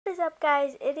What is up,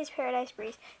 guys? It is Paradise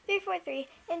Breeze 343,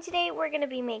 and today we're going to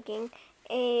be making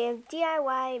a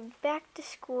DIY back to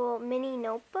school mini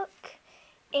notebook.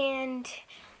 And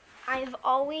I've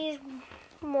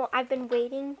been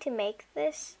waiting to make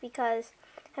this because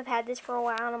I've had this for a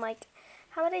while, and I'm like,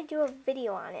 how would I do a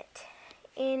video on it?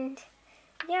 And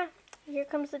yeah, here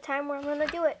comes the time where I'm going to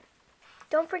do it.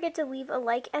 Don't forget to leave a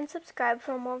like and subscribe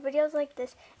for more videos like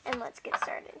this, and let's get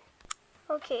started.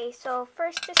 Okay, so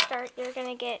first to start, you're going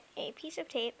to get a piece of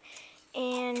tape,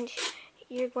 and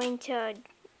you're going to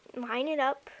line it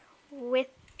up with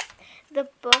the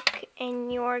book,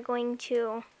 and you're going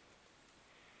to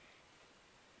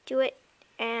do it,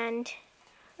 and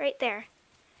right there.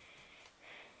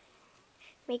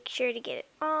 Make sure to get it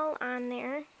all on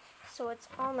there so it's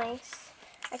all nice.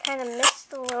 I kind of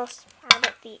missed the little spot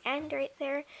at the end right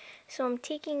there, so I'm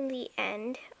taking the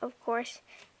end, of course,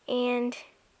 and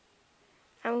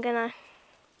I'm gonna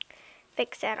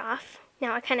fix that off.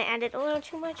 Now I kind of added a little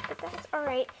too much, but that's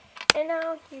alright. And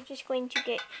now you're just going to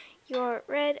get your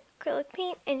red acrylic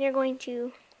paint, and you're going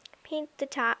to paint the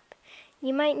top.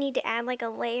 You might need to add like a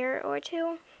layer or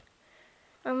two,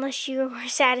 unless you are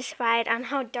satisfied on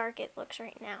how dark it looks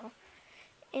right now.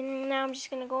 And now I'm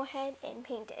just going to go ahead and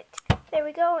paint it. There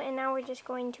we go, and now we're just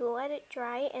going to let it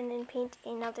dry and then paint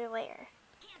another layer.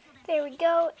 There we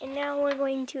go, and now we're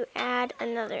going to add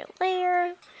another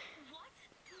layer.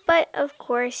 But of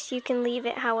course, you can leave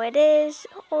it how it is,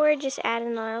 or just add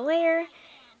another layer,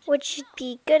 which should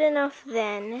be good enough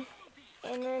then.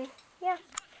 And then, yeah.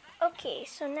 Okay,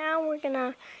 so now we're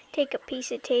gonna take a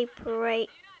piece of tape right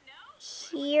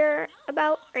here,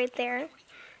 about right there.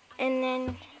 And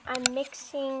then I'm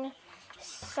mixing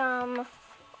some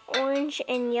orange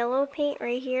and yellow paint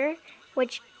right here,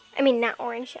 not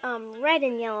orange, red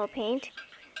and yellow paint,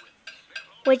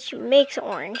 which makes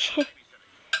orange.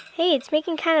 Hey, it's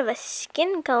making kind of a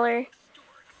skin color.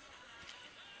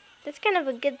 That's kind of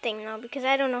a good thing though, because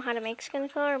I don't know how to make skin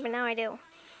color, but now I do.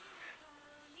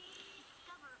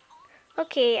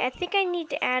 Okay, I think I need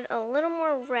to add a little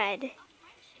more red,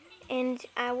 and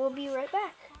I will be right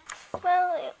back.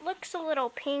 Well, it looks a little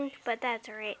pink, but that's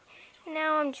alright.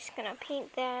 Now I'm just going to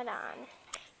paint that on.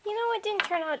 You know, it didn't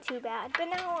turn out too bad, but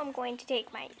now I'm going to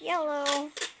take my yellow,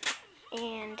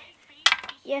 and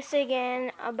yes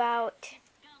again, about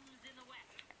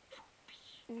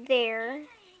there,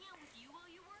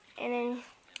 and then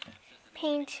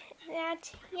paint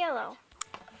that yellow.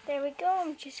 There we go.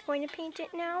 I'm just going to paint it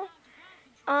now.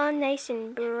 Nice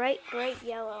and bright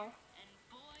yellow.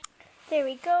 There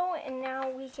we go, and now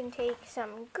we can take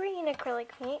some green acrylic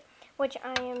paint, which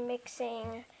I am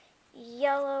mixing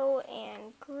yellow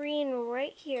and green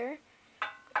right here,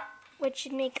 which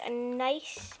should make a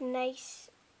nice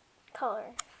color.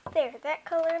 There, that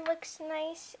color looks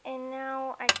nice, and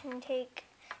now I can take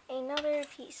another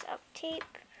piece of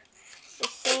tape, the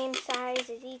same size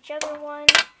as each other one,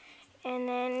 and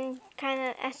then kind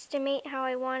of estimate how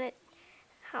I want it,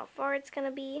 how far it's going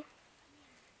to be.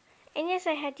 And yes,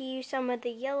 I had to use some of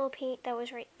the yellow paint that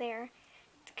was right there,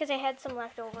 because I had some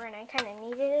left over and I kind of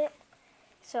needed it.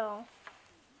 So,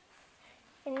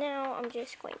 and now I'm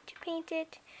just going to paint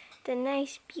it the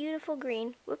nice beautiful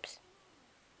green. Whoops.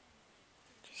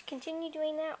 Just continue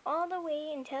doing that all the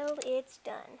way until it's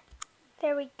done.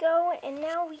 There we go, and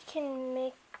now we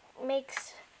can make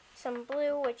some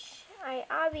blue, which I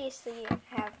obviously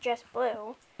have just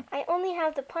blue. I only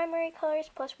have the primary colors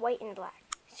plus white and black.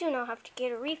 Soon I'll have to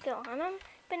get a refill on them,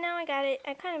 but now I got it.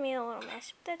 I kind of made a little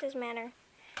mess, but that doesn't matter.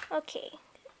 Okay.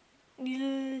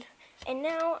 And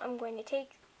now I'm going to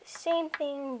take the same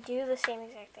thing, do the same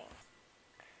exact thing.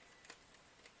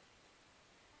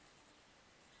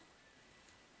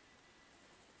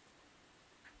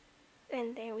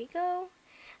 And there we go.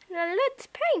 Now let's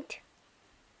paint.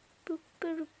 Boop,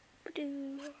 boop, boop,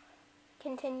 boop.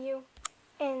 Continue.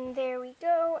 And there we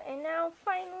go. And now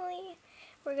finally,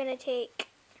 we're going to take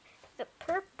the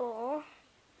purple,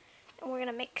 and we're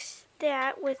going to mix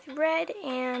that with red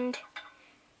and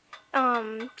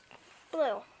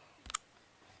blue.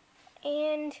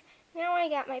 And now I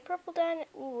got my purple done.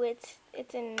 Ooh, it's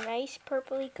a nice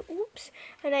purpley,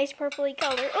 a nice purpley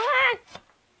color. Ah!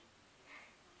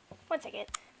 One second.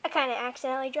 I kind of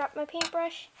accidentally dropped my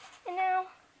paintbrush. And now,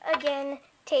 again,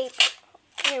 tape.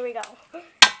 Here we go.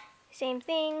 Same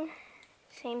thing,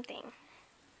 same thing.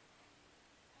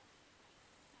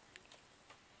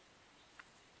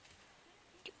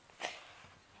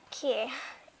 Okay,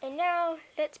 and now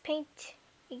let's paint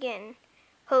again.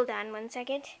 Hold on one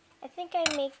second. I think I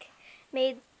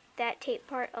made that tape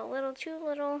part a little too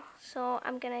little, so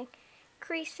I'm gonna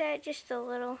crease that just a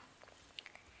little.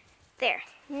 There.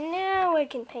 Now I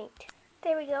can paint.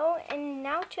 There we go. And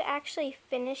now to actually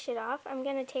finish it off, I'm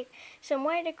going to take some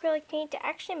white acrylic paint to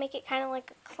actually make it kind of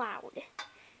like a cloud.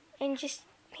 And just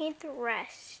paint the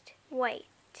rest white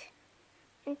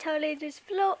until it is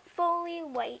fully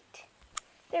white.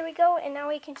 There we go, and now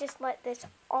we can just let this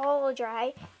all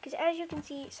dry, because as you can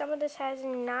see, some of this has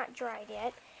not dried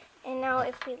yet. And now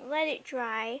if we let it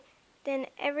dry, then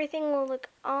everything will look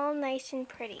all nice and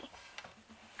pretty.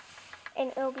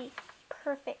 And it'll be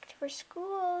perfect for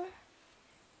school.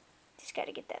 Just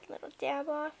gotta get that little dab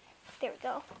off. There we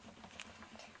go.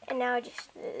 And now just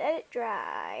let it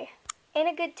dry. And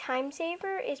a good time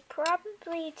saver is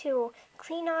probably to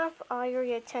clean off all your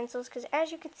utensils, because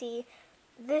as you can see,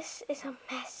 this is a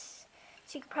mess.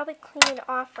 So you could probably clean it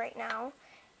off right now.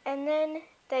 And then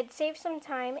that'd save some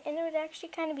time, and it would actually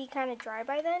be kind of dry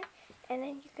by then. And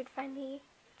then you could finally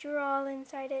draw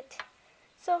inside it.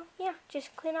 So yeah,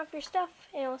 just clean off your stuff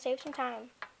and it will save some time.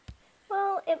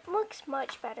 Well, it looks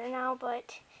much better now,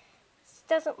 but it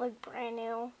doesn't look brand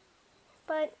new.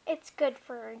 But it's good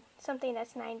for something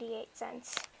that's 98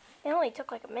 cents. It only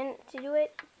took like a minute to do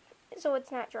it, so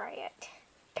it's not dry yet.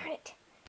 Darn it.